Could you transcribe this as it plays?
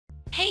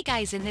Hey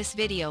guys, in this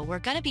video we're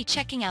gonna be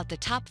checking out the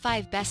top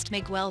 5 best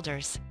MIG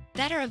welders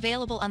that are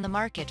available on the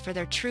market for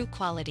their true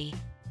quality.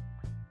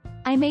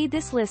 I made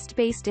this list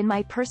based in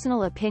my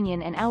personal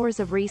opinion and hours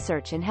of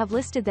research and have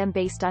listed them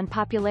based on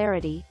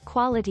popularity,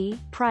 quality,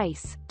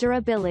 price,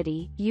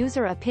 durability,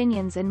 user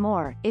opinions and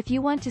more. If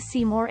you want to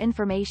see more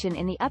information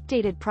in the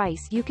updated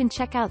price, you can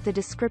check out the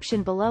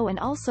description below and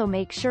also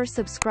make sure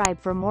subscribe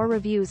for more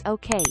reviews.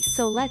 Okay,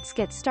 so let's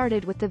get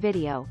started with the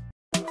video.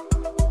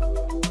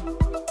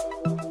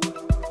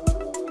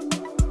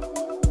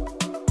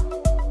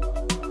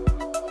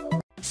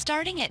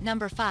 Starting at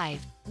number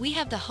 5, we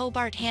have the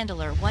Hobart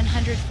Handler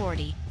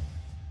 140.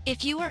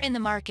 If you are in the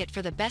market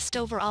for the best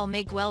overall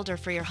MIG welder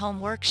for your home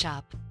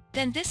workshop,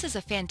 then this is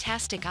a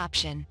fantastic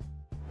option.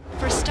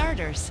 For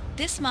starters,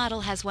 this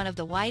model has one of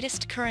the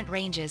widest current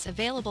ranges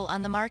available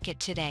on the market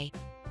today.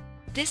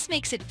 This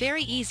makes it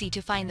very easy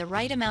to find the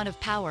right amount of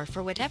power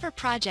for whatever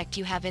project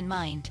you have in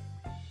mind.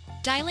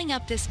 Dialing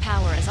up this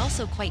power is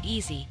also quite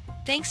easy,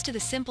 thanks to the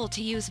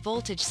simple-to-use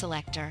voltage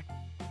selector.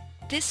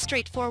 This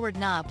straightforward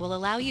knob will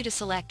allow you to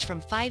select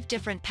from 5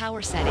 different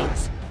power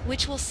settings,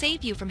 which will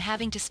save you from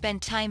having to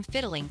spend time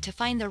fiddling to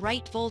find the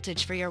right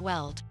voltage for your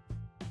weld.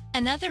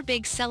 Another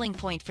big selling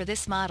point for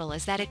this model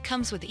is that it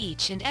comes with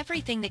each and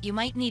everything that you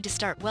might need to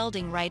start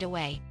welding right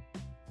away.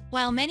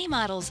 While many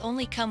models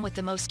only come with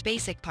the most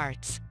basic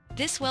parts,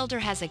 this welder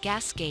has a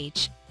gas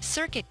gauge,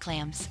 circuit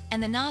clamps,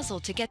 and the nozzle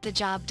to get the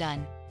job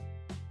done.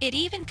 It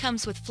even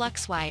comes with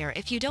flux wire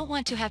if you don't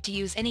want to have to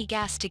use any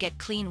gas to get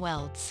clean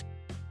welds.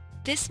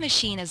 This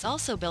machine is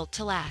also built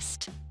to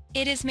last.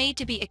 It is made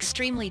to be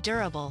extremely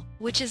durable,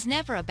 which is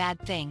never a bad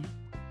thing.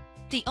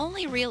 The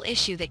only real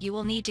issue that you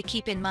will need to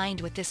keep in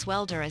mind with this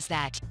welder is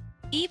that,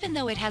 even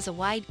though it has a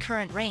wide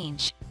current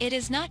range, it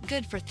is not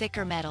good for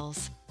thicker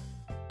metals.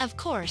 Of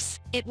course,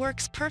 it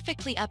works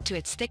perfectly up to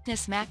its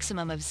thickness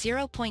maximum of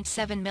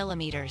 0.7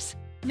 millimeters,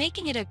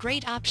 making it a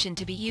great option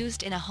to be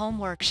used in a home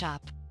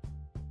workshop.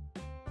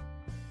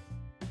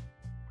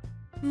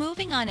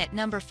 Moving on at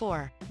number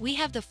 4, we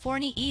have the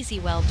Forney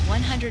Weld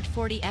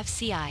 140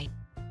 FCI.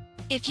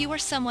 If you are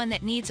someone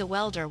that needs a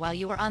welder while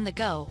you are on the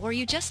go or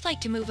you just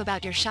like to move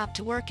about your shop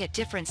to work at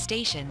different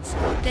stations,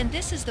 then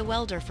this is the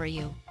welder for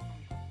you.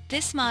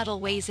 This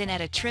model weighs in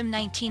at a trim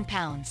 19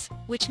 pounds,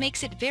 which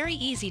makes it very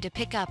easy to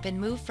pick up and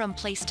move from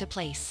place to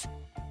place.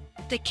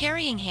 The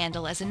carrying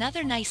handle is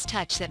another nice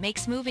touch that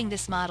makes moving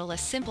this model a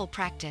simple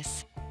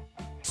practice.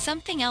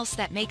 Something else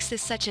that makes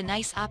this such a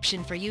nice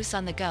option for use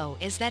on the go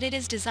is that it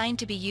is designed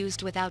to be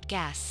used without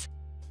gas.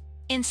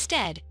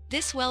 Instead,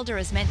 this welder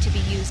is meant to be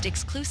used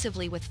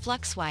exclusively with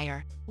flux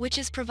wire, which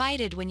is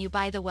provided when you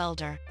buy the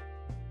welder.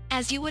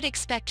 As you would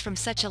expect from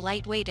such a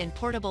lightweight and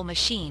portable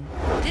machine,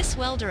 this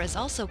welder is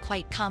also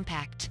quite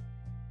compact.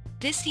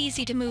 This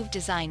easy-to-move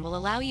design will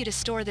allow you to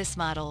store this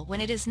model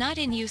when it is not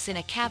in use in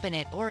a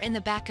cabinet or in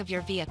the back of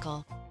your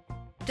vehicle.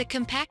 The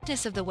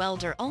compactness of the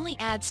welder only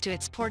adds to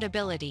its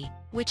portability,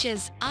 which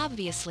is,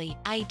 obviously,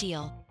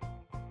 ideal.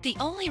 The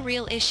only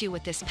real issue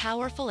with this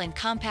powerful and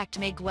compact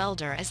MIG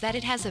welder is that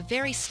it has a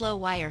very slow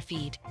wire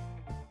feed.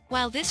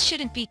 While this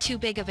shouldn't be too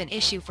big of an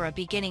issue for a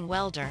beginning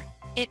welder,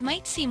 it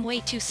might seem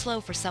way too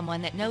slow for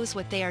someone that knows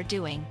what they are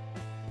doing.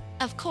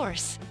 Of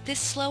course, this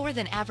slower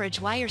than average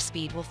wire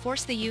speed will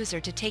force the user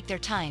to take their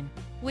time,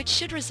 which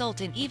should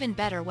result in even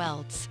better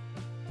welds.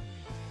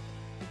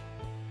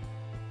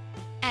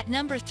 At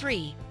number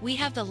 3, we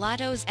have the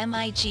LOTOS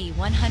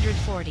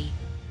MIG-140.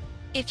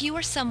 If you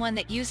are someone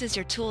that uses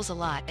your tools a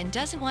lot and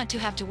doesn't want to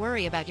have to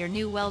worry about your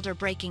new welder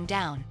breaking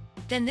down,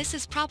 then this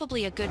is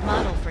probably a good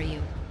model for you.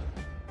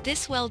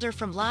 This welder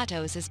from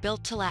LOTOS is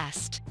built to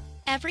last.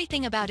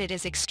 Everything about it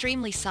is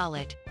extremely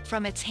solid,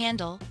 from its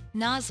handle,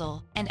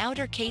 nozzle, and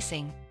outer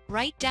casing,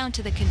 right down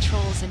to the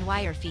controls and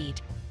wire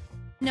feed.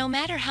 No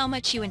matter how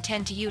much you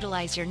intend to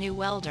utilize your new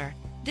welder,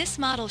 this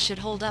model should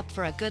hold up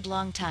for a good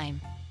long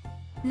time.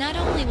 Not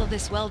only will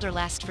this welder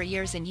last for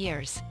years and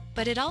years,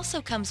 but it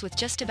also comes with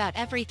just about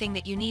everything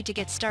that you need to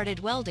get started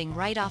welding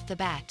right off the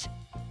bat.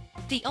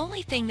 The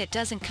only thing that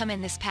doesn't come in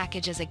this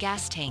package is a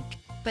gas tank,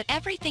 but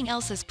everything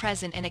else is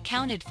present and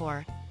accounted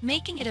for,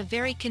 making it a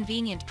very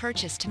convenient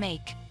purchase to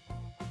make.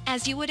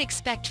 As you would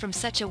expect from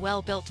such a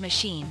well-built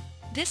machine,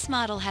 this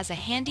model has a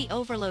handy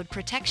overload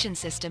protection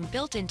system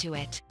built into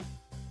it.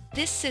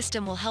 This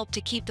system will help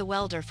to keep the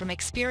welder from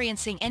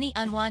experiencing any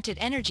unwanted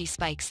energy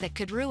spikes that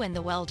could ruin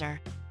the welder.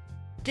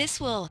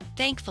 This will,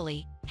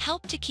 thankfully,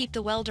 help to keep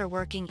the welder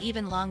working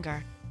even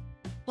longer.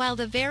 While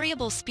the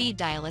variable speed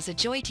dial is a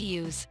joy to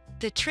use,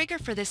 the trigger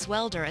for this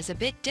welder is a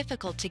bit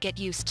difficult to get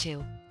used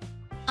to.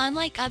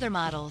 Unlike other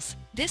models,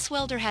 this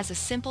welder has a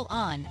simple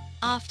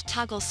on-off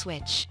toggle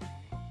switch.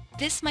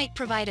 This might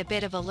provide a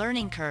bit of a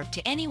learning curve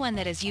to anyone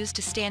that is used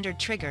to standard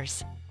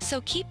triggers,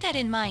 so keep that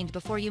in mind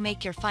before you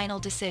make your final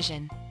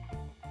decision.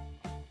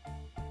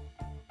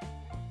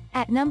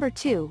 At number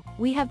 2,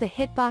 we have the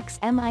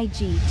Hitbox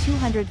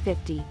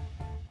MIG-250.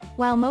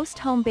 While most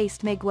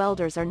home-based MIG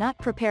welders are not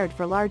prepared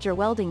for larger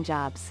welding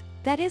jobs,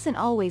 that isn't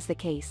always the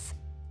case.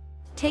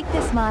 Take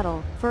this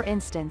model, for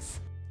instance.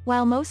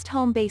 While most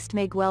home-based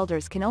MIG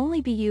welders can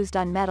only be used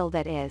on metal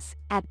that is,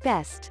 at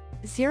best,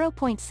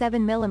 0.7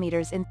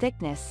 mm in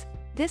thickness,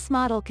 this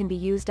model can be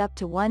used up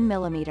to 1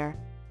 mm.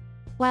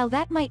 While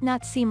that might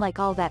not seem like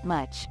all that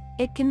much,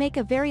 it can make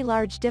a very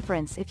large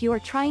difference if you are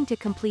trying to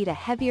complete a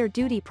heavier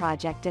duty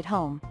project at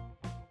home.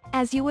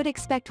 As you would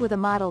expect with a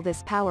model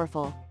this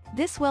powerful,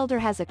 this welder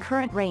has a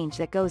current range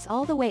that goes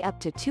all the way up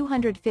to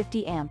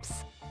 250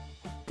 amps.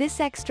 This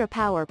extra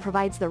power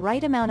provides the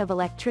right amount of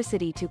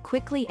electricity to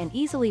quickly and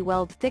easily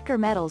weld thicker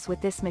metals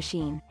with this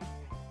machine.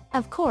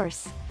 Of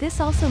course, this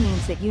also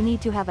means that you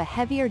need to have a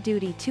heavier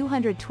duty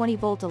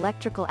 220-volt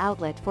electrical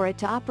outlet for it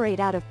to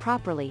operate out of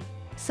properly,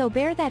 so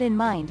bear that in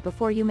mind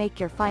before you make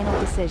your final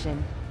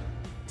decision.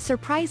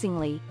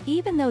 Surprisingly,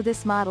 even though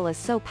this model is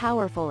so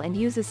powerful and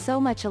uses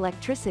so much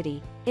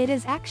electricity, it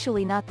is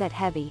actually not that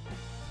heavy.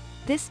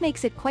 This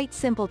makes it quite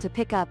simple to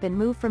pick up and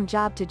move from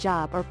job to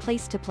job or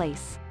place to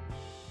place.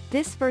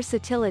 This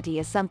versatility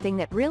is something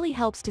that really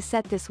helps to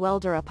set this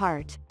welder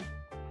apart.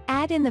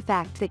 Add in the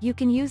fact that you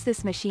can use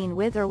this machine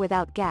with or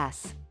without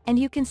gas, and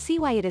you can see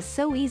why it is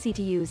so easy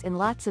to use in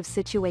lots of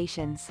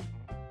situations.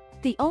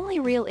 The only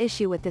real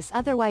issue with this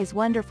otherwise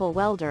wonderful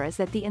welder is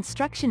that the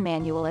instruction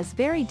manual is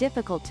very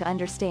difficult to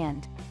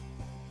understand.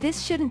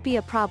 This shouldn't be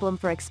a problem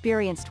for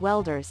experienced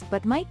welders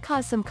but might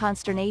cause some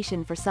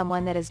consternation for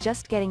someone that is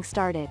just getting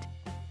started.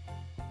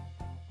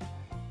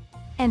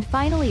 And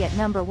finally at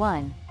number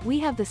 1, we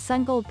have the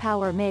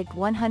Sungoldpower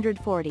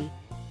MIG-140.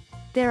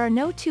 There are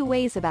no two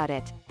ways about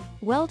it.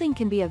 Welding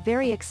can be a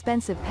very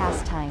expensive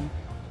pastime.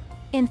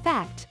 In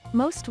fact,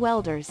 most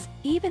welders,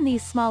 even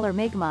these smaller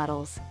MIG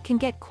models, can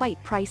get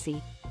quite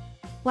pricey.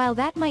 While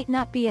that might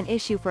not be an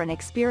issue for an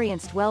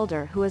experienced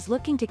welder who is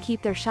looking to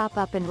keep their shop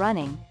up and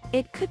running,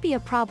 it could be a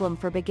problem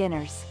for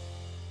beginners.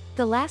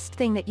 The last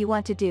thing that you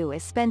want to do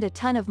is spend a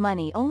ton of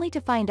money only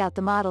to find out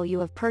the model you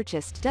have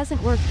purchased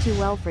doesn't work too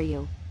well for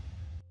you.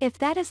 If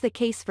that is the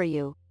case for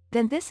you,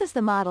 then this is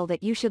the model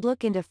that you should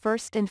look into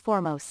first and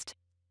foremost.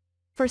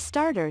 For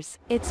starters,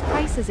 its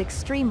price is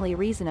extremely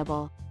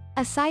reasonable.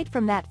 Aside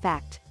from that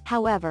fact,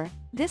 however,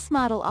 this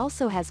model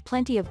also has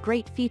plenty of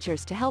great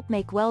features to help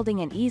make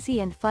welding an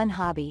easy and fun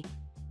hobby.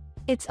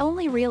 Its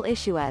only real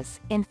issue is,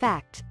 in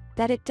fact,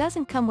 that it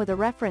doesn't come with a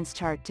reference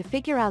chart to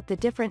figure out the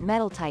different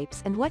metal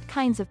types and what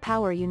kinds of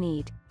power you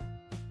need.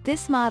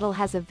 This model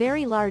has a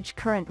very large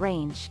current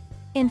range.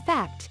 In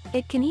fact,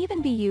 it can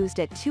even be used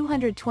at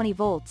 220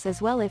 volts as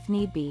well if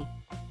need be.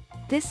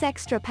 This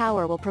extra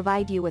power will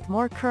provide you with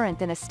more current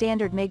than a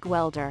standard MIG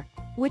welder,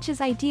 which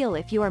is ideal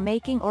if you are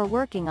making or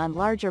working on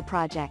larger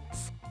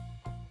projects.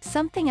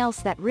 Something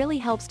else that really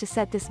helps to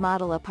set this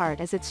model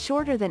apart is its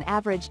shorter than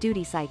average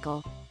duty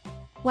cycle.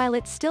 While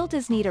it still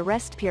does need a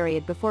rest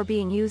period before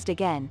being used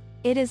again,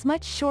 it is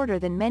much shorter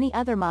than many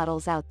other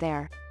models out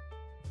there.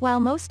 While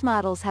most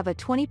models have a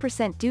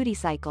 20% duty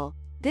cycle,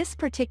 this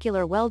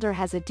particular welder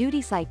has a duty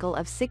cycle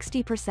of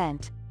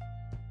 60%.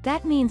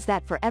 That means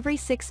that for every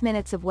 6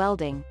 minutes of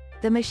welding,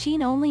 the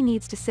machine only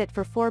needs to sit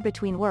for 4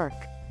 between work,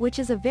 which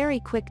is a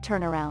very quick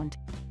turnaround.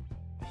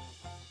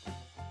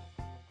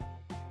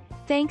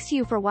 Thanks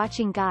you for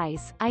watching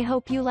guys, I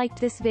hope you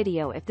liked this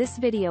video. If this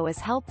video is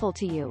helpful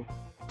to you,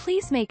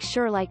 please make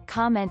sure like,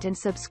 comment and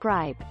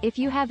subscribe. If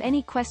you have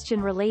any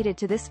question related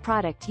to this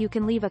product you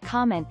can leave a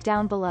comment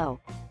down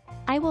below.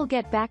 I will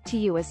get back to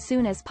you as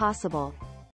soon as possible.